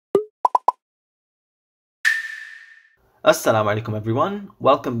Assalamu alaikum everyone,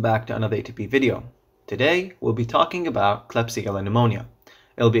 welcome back to another ATP video. Today we'll be talking about Klebsiella pneumonia.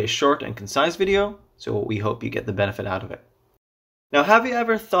 It'll be a short and concise video, so we hope you get the benefit out of it. Now, have you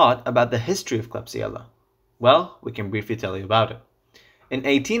ever thought about the history of Klebsiella? Well, we can briefly tell you about it. In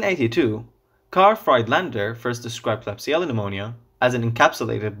 1882, Karl Friedlander first described Klebsiella pneumonia as an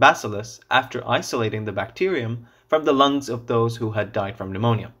encapsulated bacillus after isolating the bacterium from the lungs of those who had died from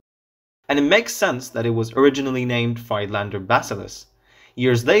pneumonia. And it makes sense that it was originally named Friedlander bacillus.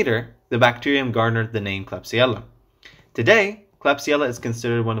 Years later, the bacterium garnered the name Klebsiella. Today, Klebsiella is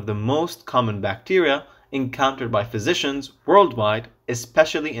considered one of the most common bacteria encountered by physicians worldwide,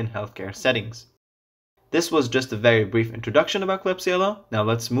 especially in healthcare settings. This was just a very brief introduction about Klebsiella. Now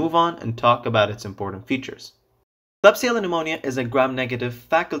let's move on and talk about its important features. Klebsiella pneumonia is a gram-negative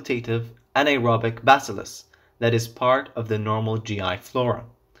facultative anaerobic bacillus that is part of the normal GI flora.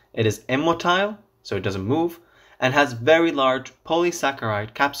 It is immotile, so it doesn't move, and has very large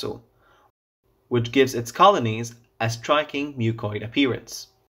polysaccharide capsule, which gives its colonies a striking mucoid appearance.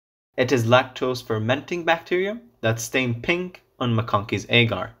 It is lactose fermenting bacteria that stain pink on McConkey's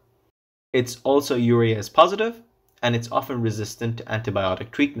agar. It's also urease positive, and it's often resistant to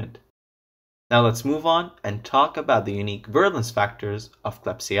antibiotic treatment. Now let's move on and talk about the unique virulence factors of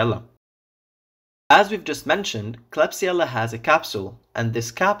Klebsiella. As we've just mentioned, Klebsiella has a capsule, and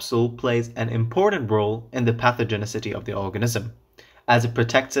this capsule plays an important role in the pathogenicity of the organism, as it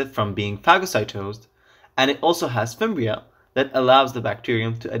protects it from being phagocytosed, and it also has fimbria that allows the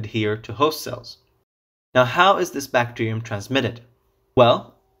bacterium to adhere to host cells. Now, how is this bacterium transmitted?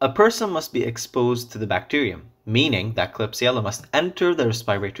 Well, a person must be exposed to the bacterium, meaning that Klebsiella must enter the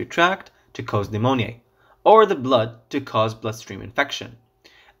respiratory tract to cause pneumonia, or the blood to cause bloodstream infection.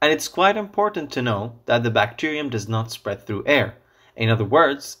 And it's quite important to know that the bacterium does not spread through air. In other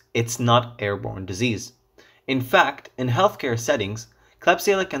words, it's not airborne disease. In fact, in healthcare settings,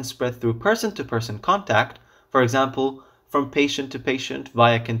 Klebsiella can spread through person-to-person contact, for example, from patient to patient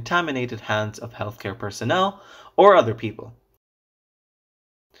via contaminated hands of healthcare personnel or other people.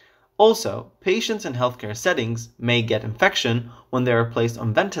 Also, patients in healthcare settings may get infection when they are placed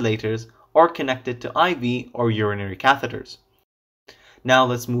on ventilators or connected to IV or urinary catheters. Now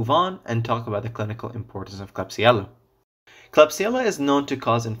let's move on and talk about the clinical importance of Klebsiella. Klebsiella is known to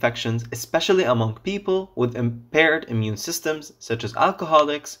cause infections, especially among people with impaired immune systems such as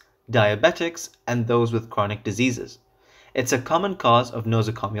alcoholics, diabetics, and those with chronic diseases. It's a common cause of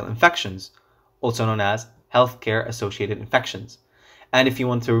nosocomial infections, also known as healthcare-associated infections. And if you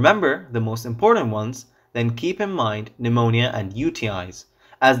want to remember the most important ones, then keep in mind pneumonia and UTIs,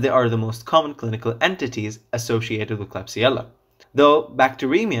 as they are the most common clinical entities associated with Klebsiella, though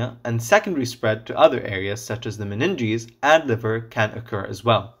bacteremia and secondary spread to other areas such as the meninges and liver can occur as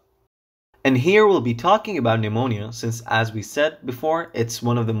well. And here we'll be talking about pneumonia since, as we said before, it's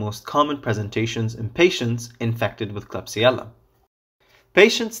one of the most common presentations in patients infected with Klebsiella.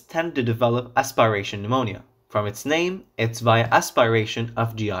 Patients tend to develop aspiration pneumonia. From its name, it's via aspiration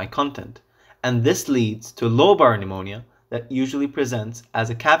of GI content, and this leads to lobar pneumonia that usually presents as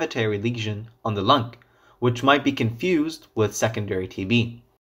a cavitary lesion on the lung, which might be confused with secondary TB.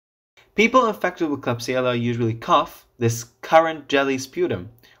 People infected with Klebsiella usually cough this currant jelly sputum,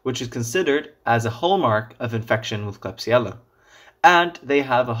 which is considered as a hallmark of infection with Klebsiella, and they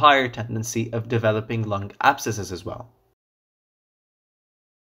have a higher tendency of developing lung abscesses as well.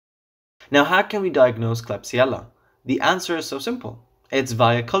 Now, how can we diagnose Klebsiella? The answer is so simple. It's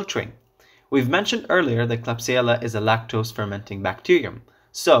via culturing. We've mentioned earlier that Klebsiella is a lactose fermenting bacterium,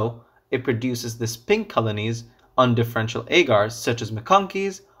 so it produces this pink colonies on differential agars such as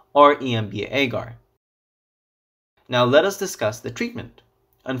McConkey's or EMBA agar. Now let us discuss the treatment.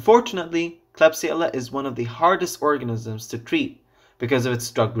 Unfortunately, Klebsiella is one of the hardest organisms to treat because of its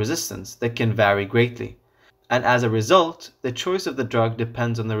drug resistance that can vary greatly. And as a result, the choice of the drug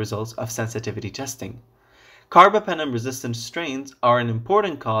depends on the results of sensitivity testing. Carbapenem-resistant strains are an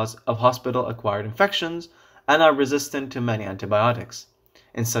important cause of hospital-acquired infections and are resistant to many antibiotics.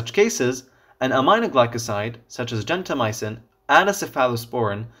 In such cases, an aminoglycoside such as gentamicin and a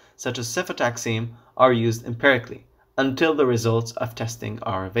cephalosporin such as cefotaxime are used empirically until the results of testing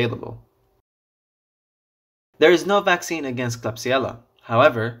are available. There is no vaccine against Klebsiella.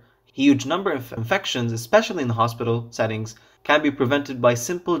 However, a huge number of infections, especially in the hospital settings, can be prevented by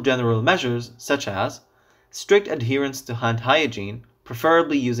simple general measures such as strict adherence to hand hygiene,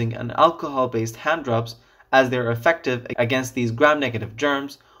 preferably using an alcohol-based hand drops as they are effective against these gram-negative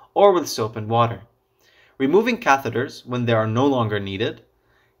germs, or with soap and water. Removing catheters when they are no longer needed,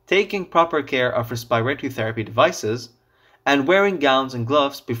 taking proper care of respiratory therapy devices, and wearing gowns and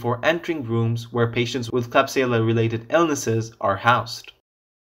gloves before entering rooms where patients with Klebsiella-related illnesses are housed.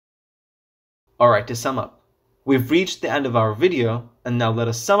 Alright, to sum up, we've reached the end of our video, and now let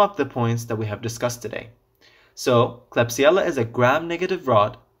us sum up the points that we have discussed today. So, Klebsiella is a gram-negative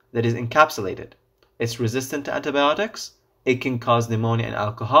rod that is encapsulated. It's resistant to antibiotics. It can cause pneumonia in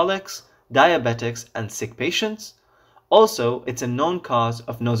alcoholics, diabetics, and sick patients. Also, it's a known cause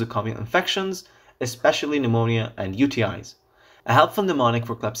of nosocomial infections, especially pneumonia and UTIs. A helpful mnemonic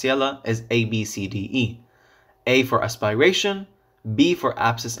for Klebsiella is ABCDE. A for aspiration, B for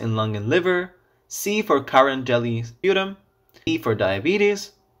abscess in lung and liver, C for currant jelly sputum, E for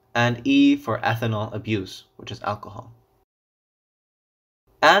diabetes, and E for ethanol abuse, which is alcohol.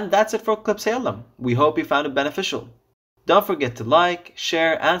 And that's it for Klebsiella. We hope you found it beneficial. Don't forget to like,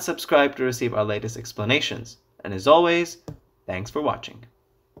 share, and subscribe to receive our latest explanations. And as always, thanks for watching.